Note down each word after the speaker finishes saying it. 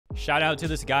Shout out to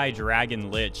this guy,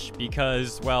 Dragon Lich,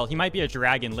 because, well, he might be a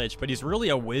Dragon Lich, but he's really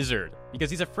a wizard,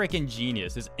 because he's a freaking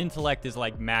genius. His intellect is,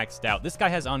 like, maxed out. This guy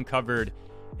has uncovered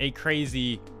a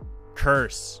crazy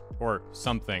curse or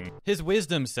something. His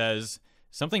wisdom says,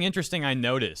 something interesting I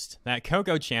noticed, that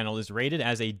Coco channel is rated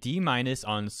as a D-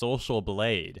 on Social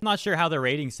Blade. I'm not sure how the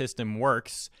rating system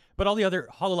works, but all the other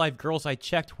Hololive girls I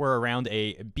checked were around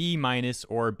a B-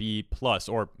 or B+,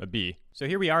 or a B. So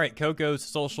here we are at Coco's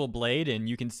Social Blade, and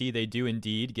you can see they do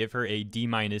indeed give her a D-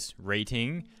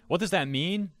 rating. What does that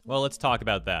mean? Well, let's talk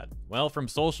about that. Well, from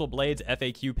Social Blade's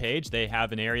FAQ page, they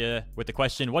have an area with the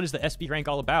question, what is the SB rank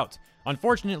all about?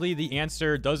 Unfortunately, the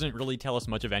answer doesn't really tell us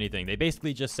much of anything. They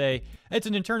basically just say, it's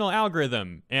an internal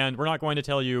algorithm, and we're not going to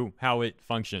tell you how it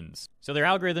functions. So their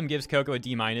algorithm gives Coco a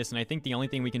D-, and I think the only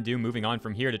thing we can do moving on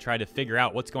from here to try to figure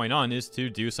out what's going on is to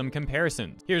do some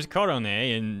comparisons. Here's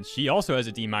Korone, and she also has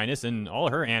a D-, and all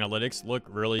her analytics look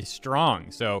really strong,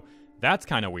 so that's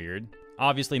kind of weird.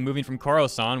 Obviously, moving from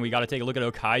Koro-san, we gotta take a look at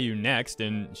Okayu next,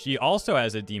 and she also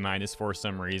has a D- for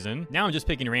some reason. Now I'm just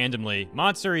picking randomly.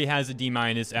 Matsuri has a D-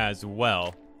 as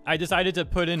well. I decided to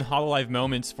put in Hololive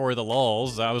moments for the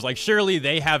lulz. I was like, surely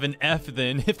they have an F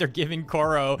then if they're giving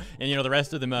Koro and, you know, the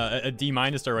rest of them a D-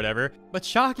 or whatever. But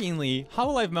shockingly,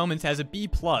 Hololive moments has a B+,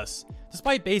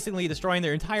 despite basically destroying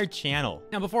their entire channel.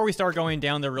 Now, before we start going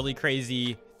down the really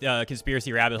crazy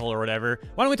conspiracy rabbit hole or whatever,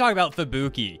 why don't we talk about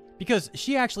Fubuki? Because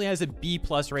she actually has a B+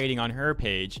 rating on her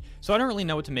page, so I don't really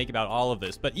know what to make about all of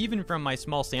this, but even from my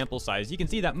small sample size, you can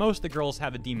see that most of the girls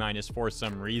have a D- for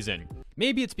some reason.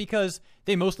 Maybe it's because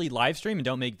they mostly live stream and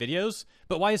don't make videos,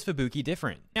 but why is Fubuki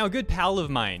different? Now, a good pal of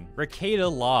mine,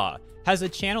 Rakeda Law, has a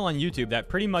channel on YouTube that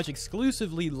pretty much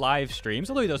exclusively live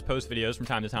streams, although he does post videos from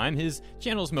time to time. His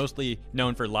channel is mostly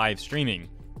known for live streaming,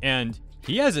 and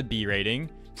he has a B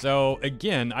rating. So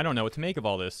again, I don't know what to make of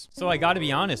all this. So I gotta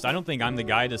be honest, I don't think I'm the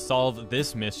guy to solve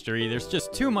this mystery. There's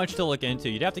just too much to look into.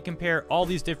 You'd have to compare all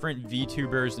these different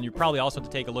VTubers, and you probably also have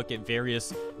to take a look at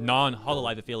various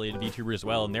non-Hololive affiliated VTubers as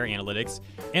well and their analytics.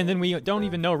 And then we don't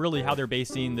even know really how they're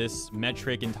basing this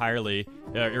metric entirely,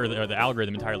 or the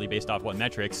algorithm entirely based off what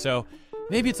metrics. So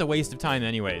maybe it's a waste of time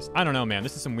anyways. I don't know, man.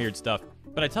 This is some weird stuff.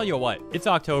 But I tell you what, it's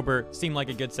October, seemed like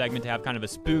a good segment to have kind of a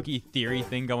spooky theory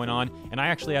thing going on, and I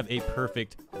actually have a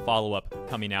perfect follow-up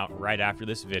coming out right after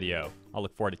this video. I'll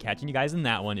look forward to catching you guys in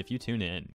that one if you tune in.